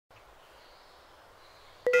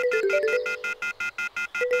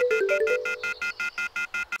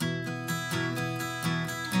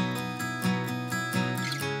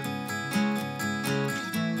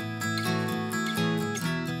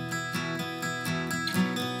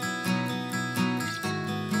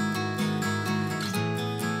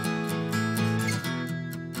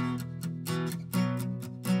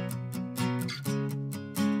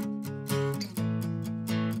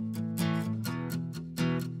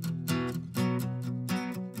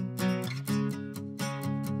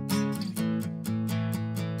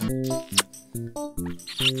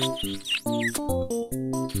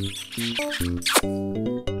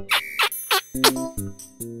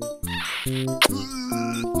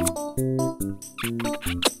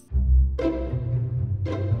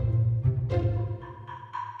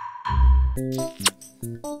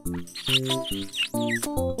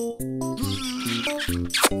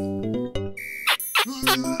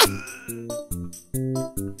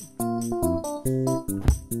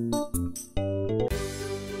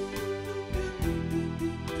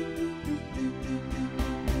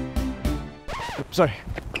Sorry.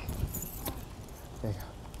 There you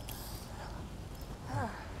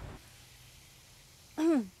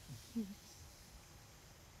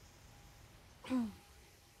go.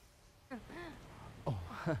 Oh,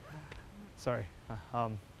 sorry.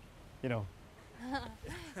 You know.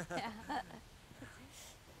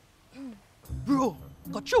 Bro,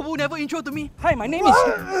 got you who never intro to me. Hi, my name is...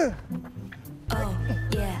 Oh,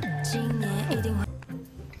 yeah.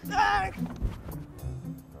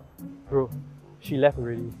 Bro, she left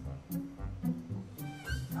already.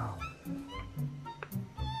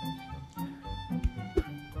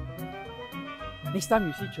 Next time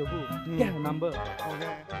you see Chebu, get her number.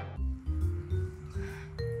 Okay.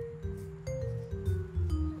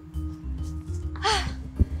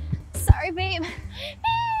 Sorry, babe.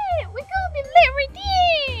 Hey, we're gonna be late already.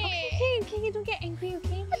 Okay, don't get angry,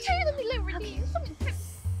 okay? I tell you to be late already.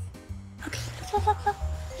 Okay. Look.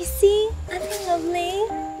 You see? Aren't they lovely?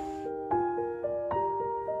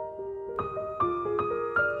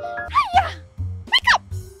 Hiya! Wake up!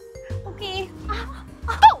 Okay.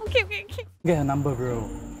 Oh, okay. Get her number, bro.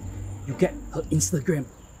 You get her Instagram.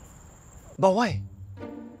 But why?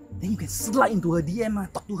 Then you can slide into her DM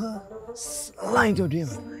and talk to her. Slide into your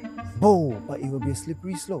DM. Oh, but it will be a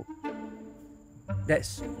slippery slope.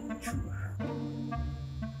 That's true.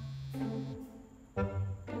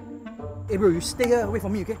 Hey bro, you stay here, wait for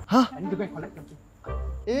me, okay? Huh? I need to go and collect something.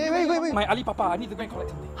 Hey, wait. My Ali Papa, I need to go and collect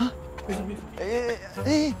something. Huh? Wait.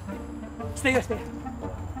 Hey. Stay here.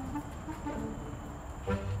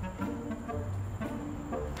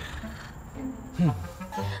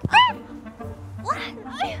 What?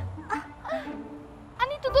 I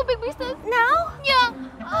need to do big business. Now? Yeah.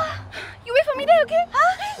 You wait for me there, okay?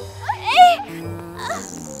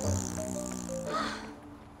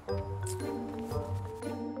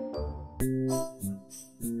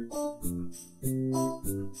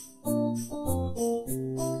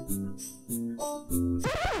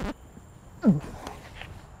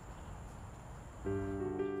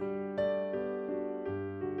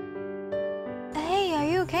 Hey, are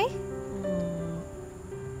you okay?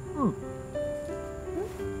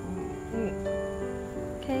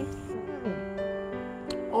 Okay.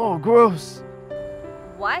 Oh, gross.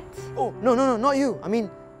 What? Oh, no, not you. I mean,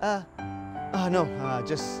 no,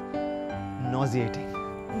 just nauseating.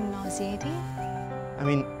 Nauseating? I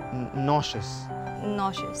mean, nauseous.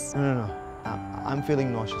 Nauseous. No. I'm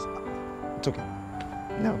feeling nauseous. It's okay.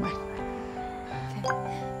 Never mind.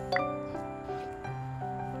 Okay.